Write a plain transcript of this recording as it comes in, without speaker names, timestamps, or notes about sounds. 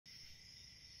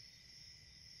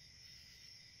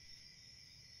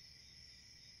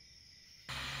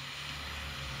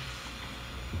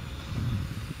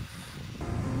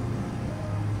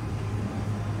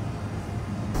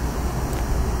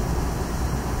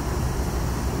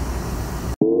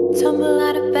Stumble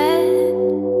out of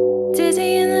bed,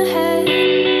 dizzy in the head,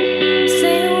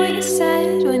 saying what you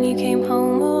said when you came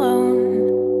home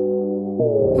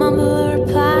alone. Mumble a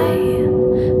reply,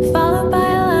 followed by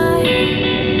a lie.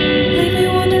 Leave me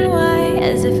wondering why,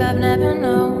 as if I've never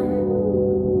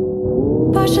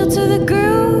known. Partial to the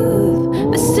groove,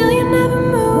 but still you never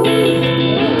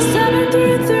move. Stubborn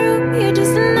through and through, you're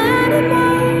just an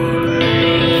animal.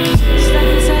 Stuck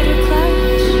inside your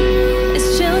clutch,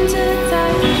 it's chilling to the touch.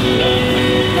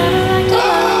 Never liked to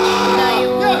love, now you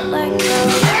won't let go.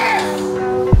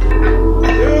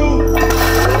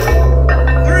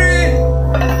 3.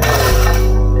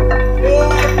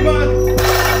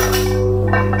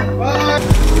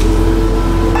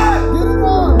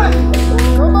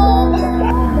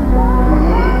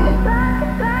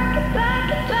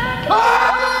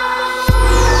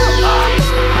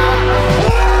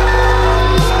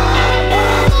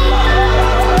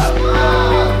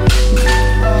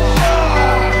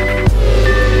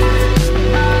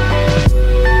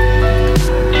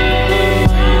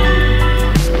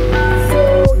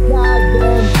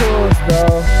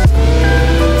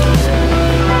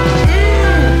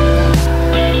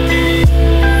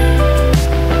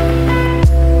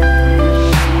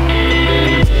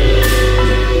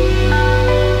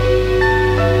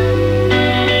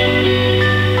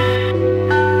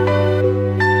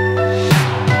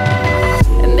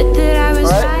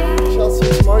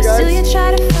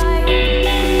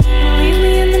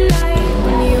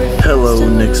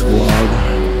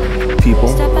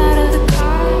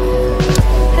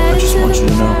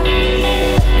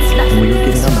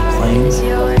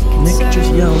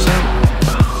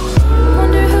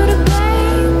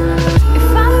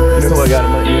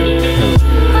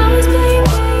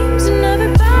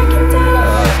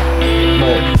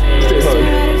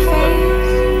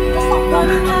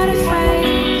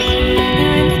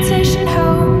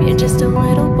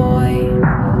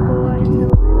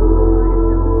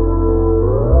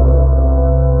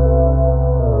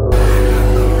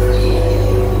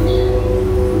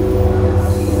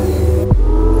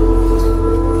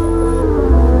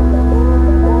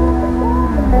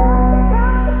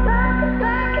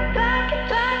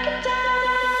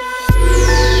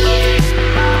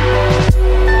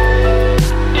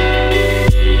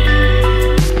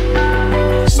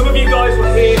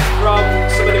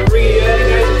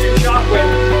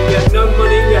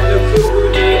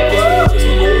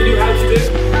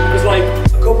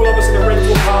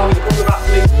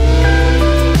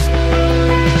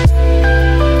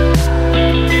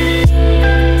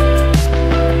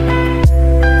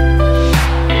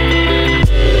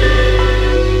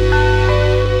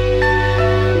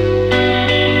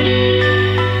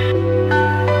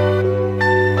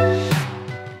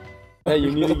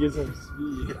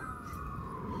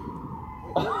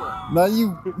 Now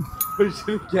you push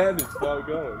it again, it's not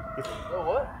going. Oh,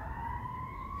 what?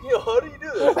 Yo, how do you do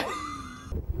this?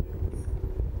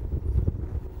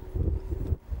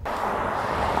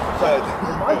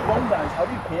 My phone dies, how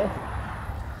do you cancel?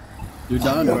 You're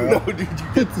done, bro. No, dude, you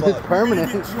get fucked. It's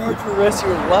permanent. You get charged for the rest of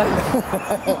your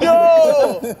life.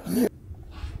 No!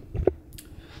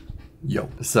 Yo.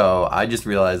 So I just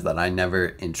realized that I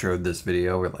never introed this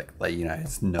video or like let you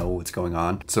guys know what's going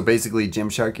on. So basically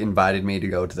Gymshark invited me to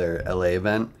go to their LA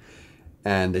event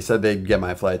and they said they'd get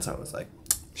my flights. So I was like,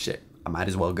 shit, I might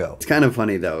as well go. It's kind of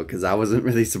funny though, because I wasn't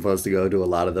really supposed to go to a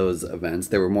lot of those events.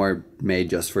 They were more made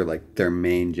just for like their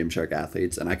main Gymshark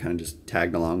athletes, and I kind of just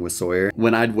tagged along with Sawyer.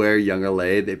 When I'd wear Young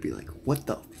LA, they'd be like, what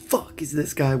the fuck is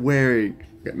this guy wearing?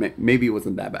 Maybe it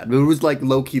wasn't that bad, but it was like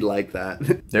low-key like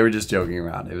that. They were just joking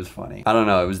around. It was funny. I don't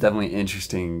know. It was definitely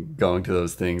interesting going to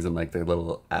those things and like their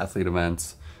little athlete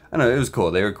events. I don't know. It was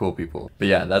cool. They were cool people. But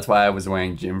yeah, that's why I was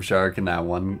wearing Gymshark in that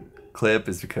one clip,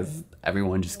 is because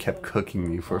everyone just kept cooking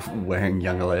me for wearing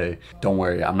Young LA. Don't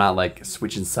worry. I'm not like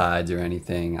switching sides or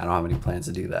anything. I don't have any plans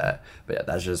to do that. But yeah,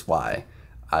 that's just why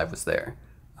I was there.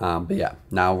 But yeah,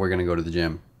 now we're going to go to the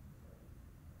gym.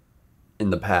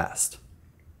 In the past.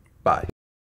 Bye.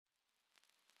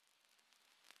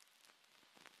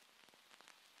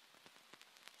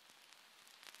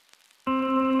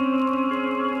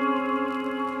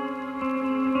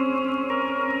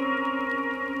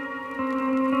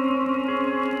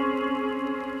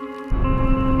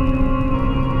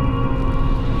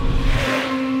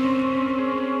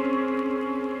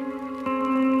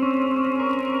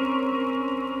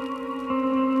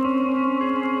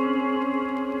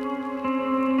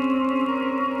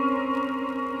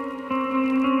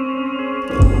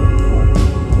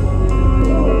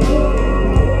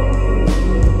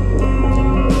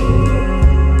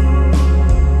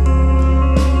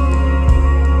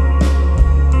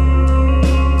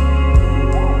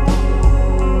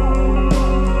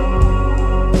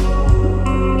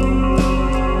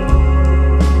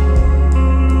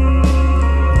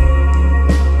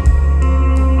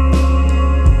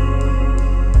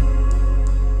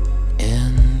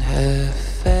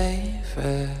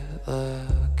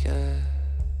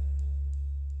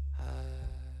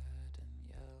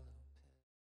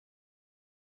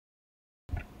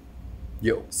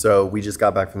 Yo. So we just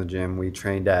got back from the gym. We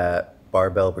trained at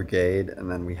Barbell Brigade, and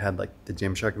then we had like the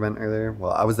Gymshark event earlier.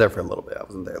 Well, I was there for a little bit. I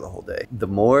wasn't there the whole day. The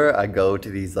more I go to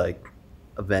these like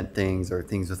event things or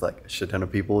things with like a shit ton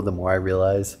of people, the more I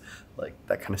realize like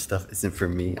that kind of stuff isn't for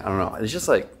me. I don't know. It's just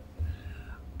like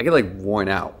I get like worn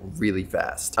out really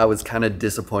fast. I was kind of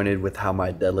disappointed with how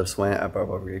my deadlifts went at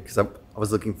Barbell Brigade because I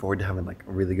was looking forward to having like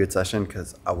a really good session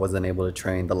because I wasn't able to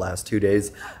train the last 2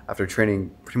 days after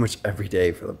training pretty much every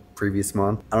day for the previous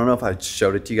month. I don't know if I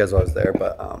showed it to you guys while I was there,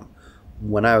 but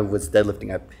when I was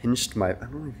deadlifting, I pinched my, I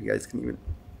don't know if you guys can even,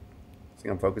 is it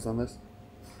gonna focus on this?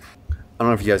 I don't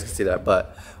know if you guys can see that,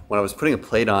 but when I was putting a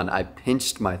plate on, I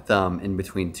pinched my thumb in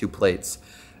between 2 plates,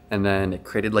 and then it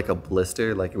created like a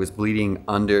blister, like it was bleeding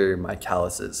under my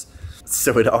calluses.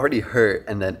 So it already hurt,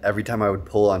 and then every time I would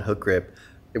pull on hook grip,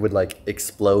 it would like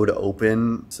explode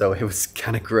open. So it was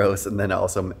kind of gross, and then it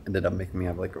also ended up making me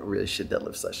have like a really shit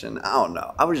deadlift session. I don't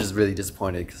know. I was just really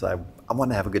disappointed because I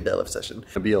want to have a good deadlift session.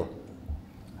 Nabil,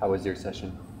 how was your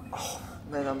session? Oh,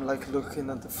 man, I'm like looking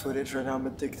at the footage right now. I'm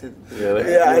addicted.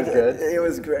 Really? Yeah, It it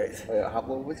was great.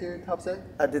 what was your top set?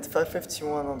 I did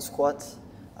 551 on squat.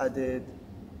 I did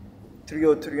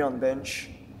 303 on bench,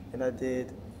 and I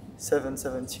did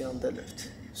 770 on deadlift.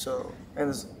 So, and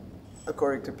it's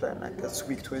according to plan, like that's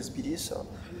week 2 SBD. So,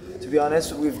 to be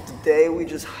honest, with the day we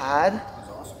just had,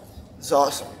 it's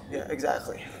awesome. Yeah,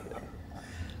 exactly.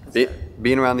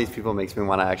 Being around these people makes me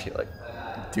want to actually like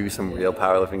do some real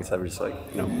powerlifting instead of just like,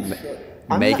 you know,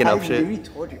 making up shit. I already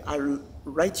told you. I'll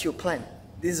write your plan.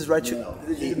 This is right. You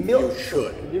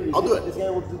should. I'll do it. This guy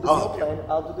will do the meal plan.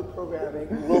 I'll do the programming.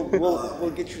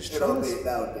 We'll get you strong.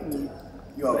 That would be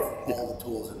you have all the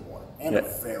tools in one and a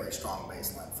very strong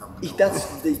baseline from the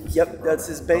That's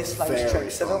his baseline Very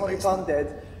strength. strong 700 pound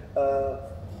dead,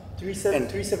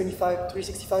 375,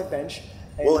 365 bench.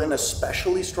 Well, an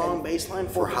especially strong baseline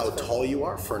for how tall you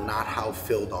are, for not how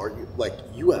filled are you. Like,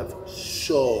 you have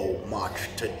so much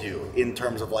to do in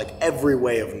terms of like every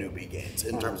way of newbie gains,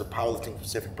 in terms of powerlifting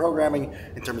specific programming,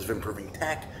 in terms of improving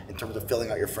tech, in terms of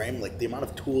filling out your frame. Like, the amount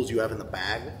of tools you have in the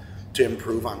bag to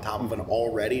improve on top of an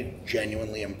already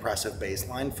genuinely impressive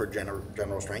baseline for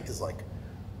general strength is like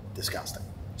disgusting.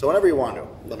 So whenever you want to,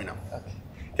 let me know.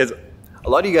 Because a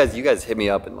lot of you guys hit me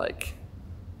up and like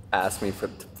ask me for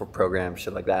programs,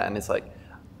 shit like that, and it's like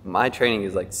my training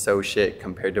is like so shit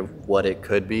compared to what it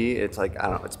could be. It's like, I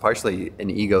don't know, it's partially an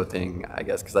ego thing, I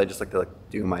guess, because I just like to like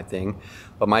do my thing,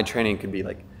 but my training could be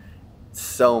like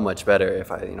so much better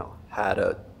if I, you know, had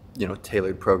a, you know,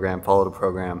 tailored program, followed a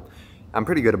program. I'm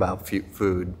pretty good about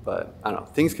food, but I don't know,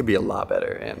 things could be a lot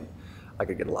better, and I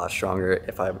could get a lot stronger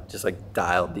if I just like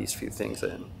dialed these few things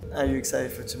in. Are you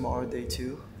excited for tomorrow, day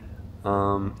 2?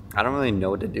 I don't really know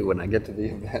what to do when I get to the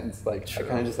events. Like, I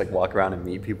kind of just like walk around and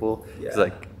meet people. It's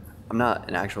like, I'm not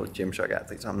an actual Gymshark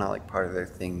athlete, so I'm not like part of their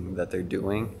thing that they're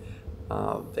doing.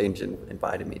 They just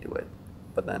invited me to it,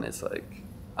 but then it's like,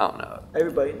 I don't know.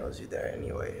 Everybody knows you there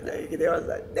anyway. They was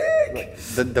like, Nick!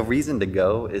 The reason to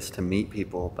go is to meet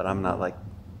people, but I'm not like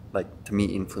to meet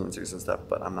influencers and stuff,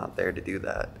 but I'm not there to do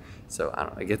that. So I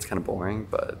don't know, it gets kind of boring,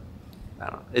 but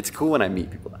I don't know. It's cool when I meet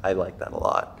people. I like that a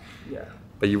lot. Yeah.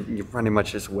 But you're pretty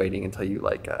much just waiting until you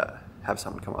like have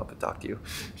someone come up and talk to you.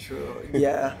 True.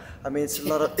 Yeah. I mean, it's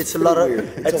like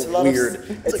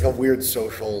a weird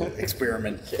social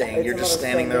experiment thing. You're just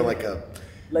standing there like a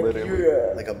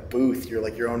booth. You're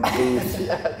like your own booth.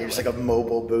 You're just like a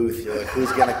mobile booth. You're like,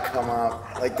 who's gonna come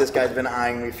up? Like, this guy's been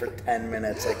eyeing me for 10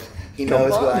 minutes. Like, he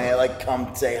knows who I am. Like,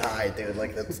 come say hi, dude.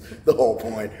 Like, that's the whole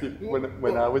point.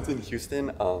 When I was in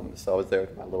Houston, so I was there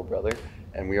with my little brother,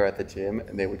 and we were at the gym,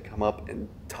 and they would come up and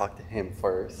talk to him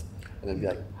first, and then be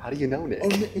like, "How do you know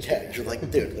Nick?" Yeah, you're like,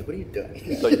 dude, like, what are you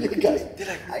doing? Like, guys,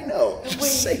 I know.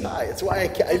 Just say hi. It's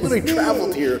why I literally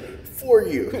traveled here for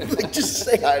you. Like, just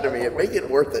say hi to me and make it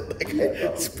worth it. Like,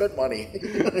 spend money. Make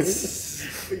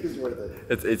it worth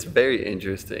it. It's very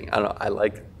interesting. I don't know.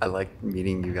 I like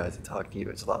meeting you guys and talking to you.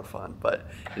 It's a lot of fun, but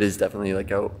it is definitely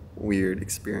like a weird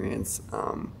experience.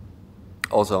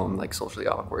 Also, I'm like socially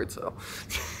awkward, so.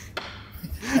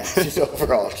 Just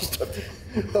overall.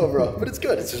 But it's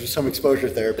good. It's just some exposure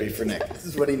therapy for Nick. This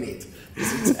is what he needs.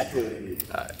 This is exactly what he needs.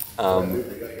 All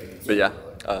right. But yeah,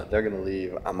 they're going to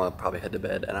leave. I'm going to probably head to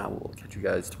bed, and I will catch you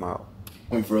guys tomorrow.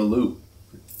 Going for a loop.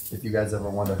 If you guys ever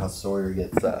wonder how Sawyer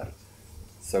gets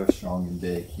so strong and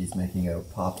big, he's making a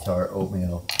Pop-Tart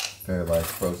oatmeal Fairlife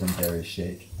frozen berry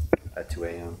shake at 2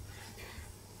 a.m.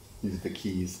 These are the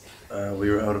keys.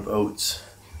 We were out of oats,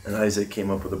 and Isaac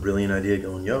came up with a brilliant idea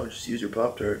going, yo, just use your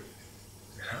Pop-Tart.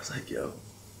 And I was like, yo,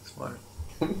 smart.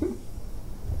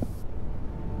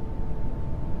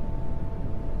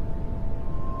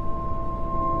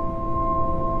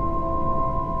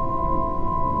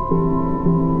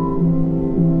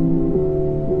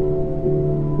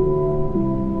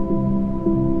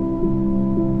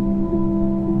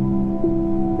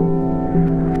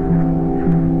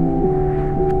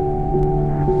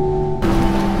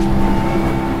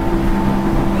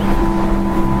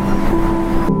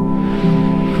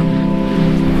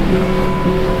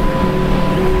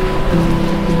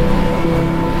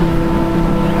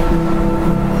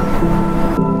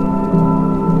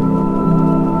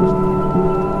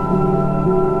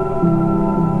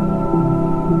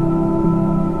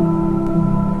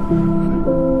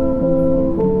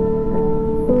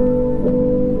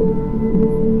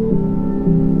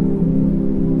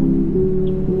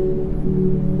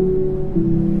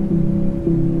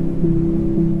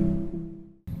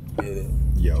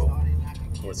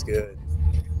 What's good?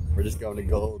 We're just going to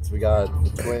Golds. We got the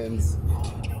twins,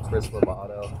 Chris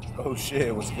Lovato. Oh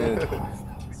shit, what's good?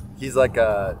 He's like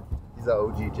he's an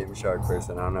OG Gymshark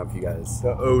person. I don't know if you guys.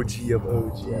 The OG of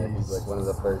OGs. Yeah, he's like one of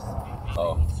the first.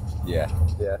 Oh, yeah.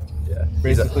 Yeah.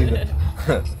 Basically,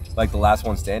 like the last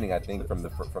one standing, I think, from the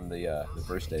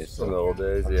first days. So From the old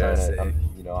days, I'm yeah. trying to,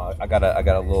 you know, I got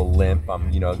a little limp. I'm,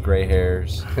 gray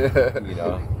hairs.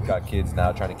 Got kids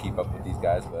now, trying to keep up with these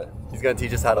guys, but He's gonna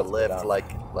teach us how to lift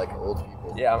like old people.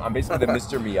 yeah, I'm basically the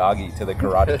Mr. Miyagi to the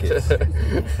Karate Kids.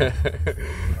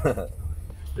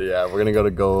 Yeah, we're gonna go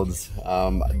to Golds.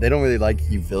 They don't really like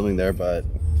you filming there, but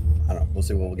I don't know. We'll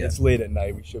see what we'll get. It's late at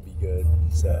night. We should be good.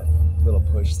 So, little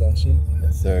push session.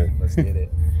 Yes, sir. Let's get it.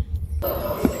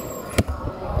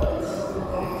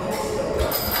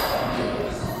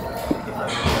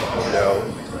 No.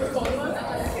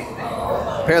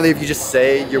 Apparently, if you just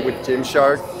say you're with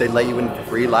Gymshark, they let you in for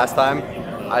free. Last time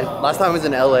I was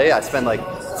in LA, I spent like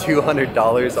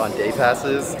 $200 on day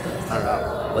passes. I don't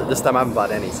know, but this time I haven't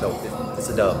bought any, so it's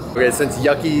a dub. Okay, since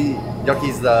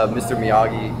Yucky's the Mr.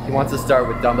 Miyagi, he wants to start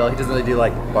with dumbbell. He doesn't really do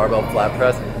like barbell flat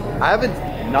press. I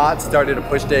haven't not started a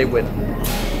push day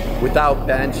without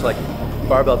bench, like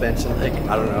barbell bench, in like,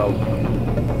 I don't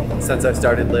know, since I've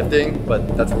started lifting,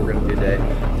 but that's what we're gonna do today.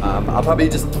 I'll probably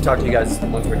just talk to you guys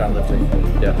once we're done lifting.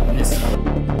 Yeah, peace.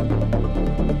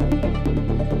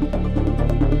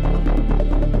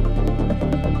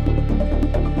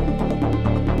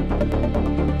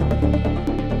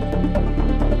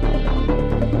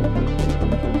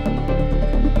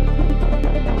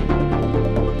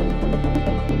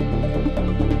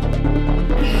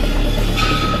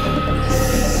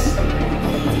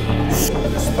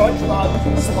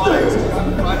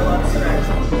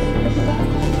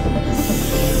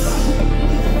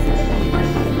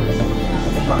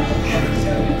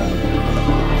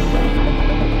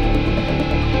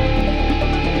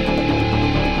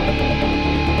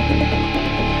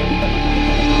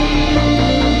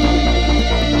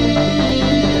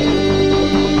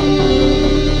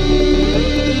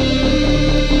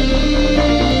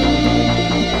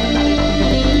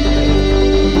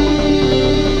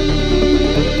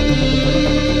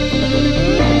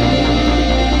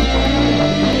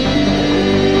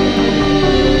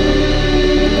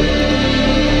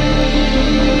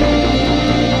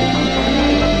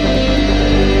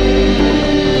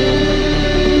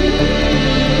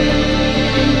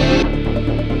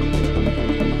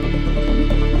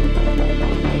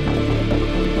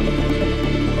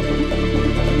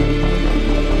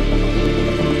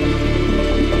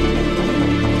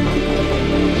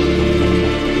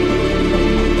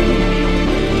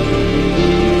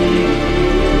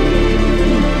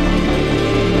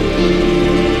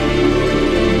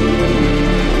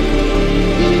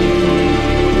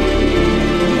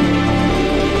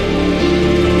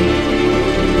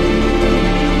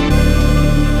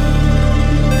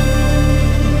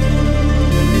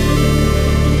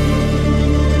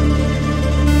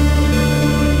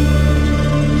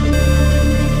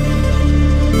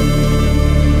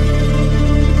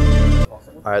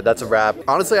 All right, that's a wrap.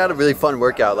 Honestly, I had a really fun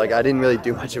workout. Like, I didn't really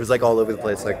do much. It was like all over the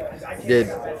place. Like, we did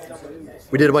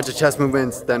a bunch of chest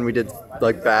movements, then we did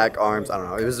like back, arms. I don't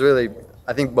know. It was really,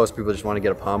 I think most people just want to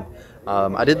get a pump.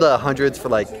 I did the hundreds for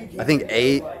like, I think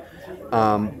 8.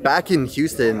 Back in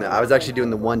Houston, I was actually doing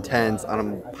the 110s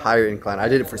on a higher incline. I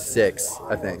did it for 6,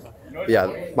 I think. But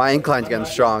yeah, my incline's getting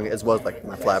strong as well as like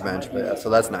my flat bench. But yeah, so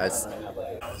that's nice.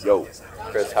 Yo.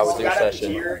 Chris, how was your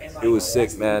session? It was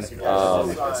sick, man. It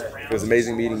was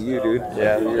amazing meeting you, dude.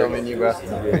 Yeah, meeting you, bro.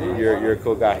 You're a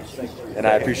cool guy, and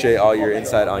I appreciate all your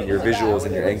insight on your visuals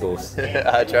and your angles.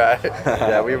 I try.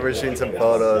 Yeah, we were shooting some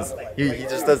photos. He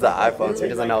just does the iPhone, so he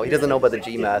doesn't know. He doesn't know about the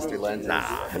G Master lenses.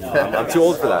 I'm too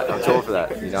old for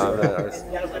that. You know,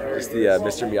 I'm just the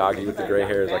Mr. Miyagi with the gray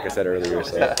hairs, like I said earlier.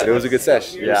 So, but it was a good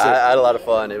session. Yeah, I had a lot of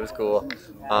fun. It was cool.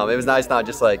 It was nice not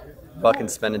just like fucking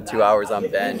spending 2 hours on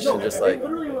bench and just like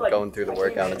going through the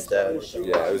workout instead.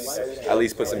 Yeah, it was at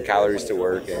least put some calories to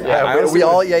work. And yeah, we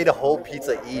all ate a whole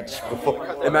pizza each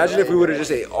before. Imagine if we would have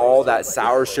just ate all that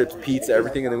sour strips, pizza,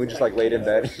 everything, and then we just like laid in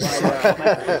bed.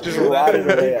 Just rotted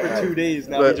away for 2 days.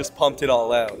 Now we just pumped it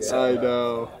all out. So. I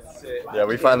know. Yeah,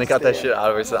 we finally got that shit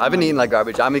out of us. I've been eating like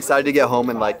garbage. I'm excited to get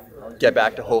home and like get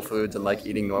back to Whole Foods and like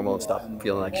eating normal and stop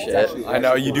feeling like shit. I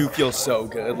know, you do feel so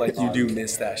good. Like you do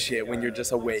miss that shit when you're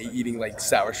just away eating like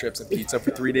sour strips and pizza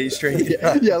for 3 days straight.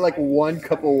 Yeah, like 1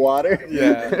 cup of water.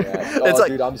 Yeah. Oh, It's like,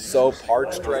 dude, I'm so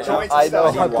parched right now. I know.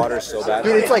 I need water so bad.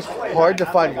 Dude, it's like hard to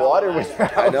find water when you're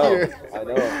out here. I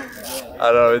know.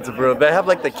 I know, it's brutal. They have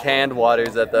like the canned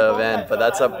waters at the event, but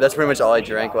that's pretty much all I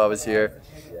drank while I was here.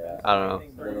 I don't know.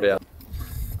 But yeah.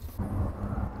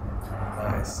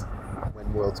 Nice.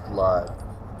 When worlds collide.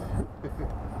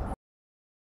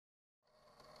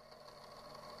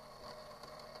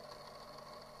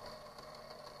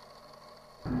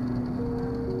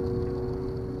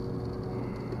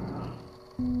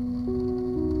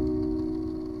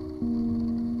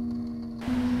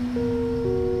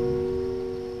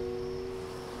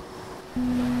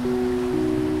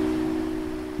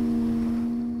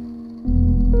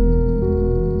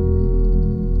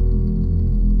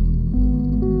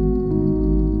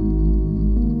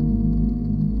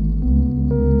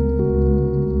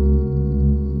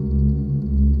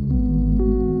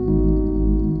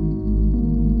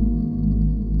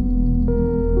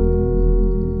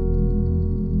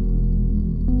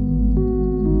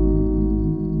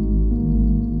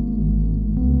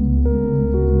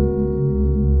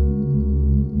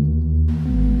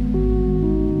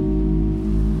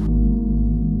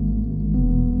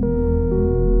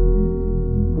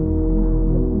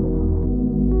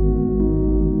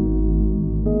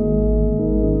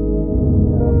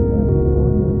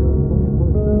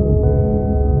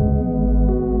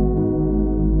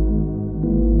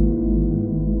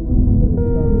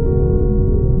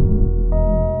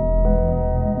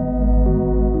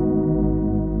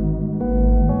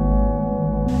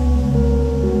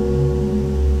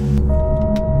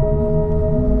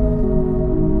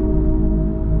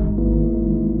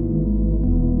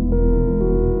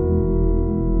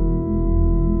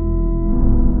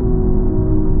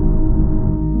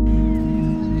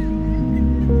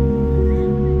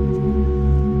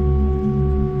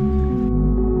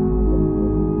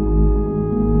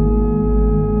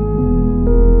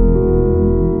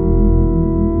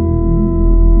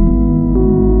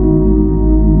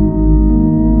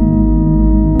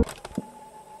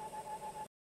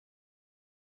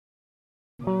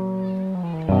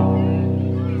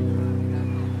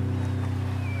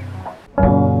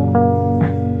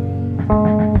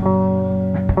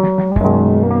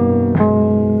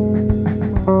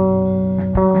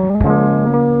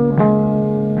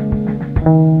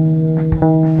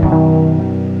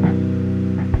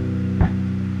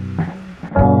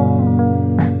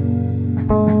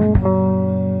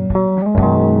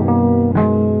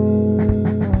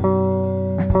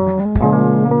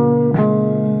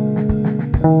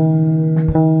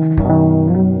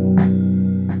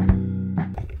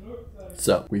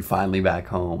 So we finally back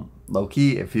home.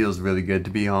 Low-key, it feels really good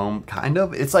to be home. Kind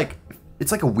of. It's like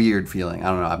a weird feeling. I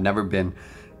don't know. I've never been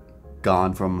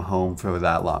gone from home for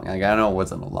that long. Like, I know it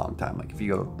wasn't a long time. Like, if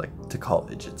you go like to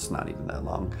college, it's not even that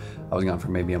long. I was gone for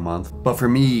maybe a month. But for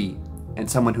me, and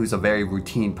someone who's a very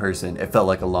routine person, it felt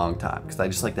like a long time because I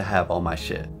just like to have all my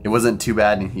shit. It wasn't too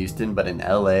bad in Houston, but in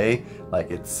LA,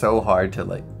 like, it's so hard to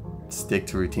like stick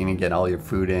to routine and get all your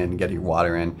food in, get your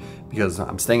water in, because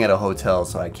I'm staying at a hotel,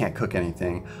 so I can't cook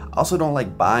anything. I also don't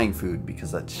like buying food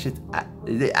because that shit,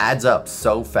 it adds up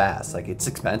so fast. Like, it's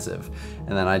expensive.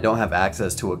 And then I don't have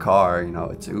access to a car, you know,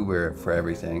 it's Uber for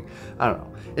everything. I don't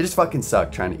know. It just fucking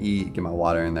sucked trying to eat, get my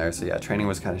water in there. So yeah, training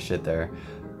was kind of shit there.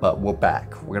 But we're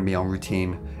back. We're gonna be on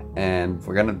routine and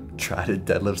we're gonna try to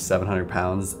deadlift 700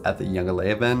 pounds at the Young LA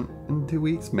event in 2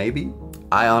 weeks, maybe.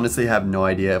 I honestly have no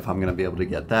idea if I'm gonna be able to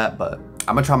get that, but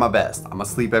I'm gonna try my best. I'm gonna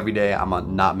sleep every day. I'm gonna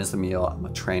not miss a meal. I'm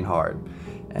gonna train hard,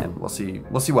 and we'll see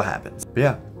what happens. But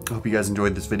yeah, I hope you guys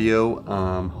enjoyed this video.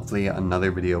 Hopefully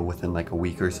another video within like a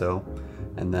week or so,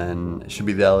 and then it should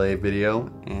be the LA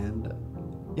video. And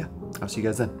yeah, I'll see you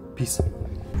guys then. Peace.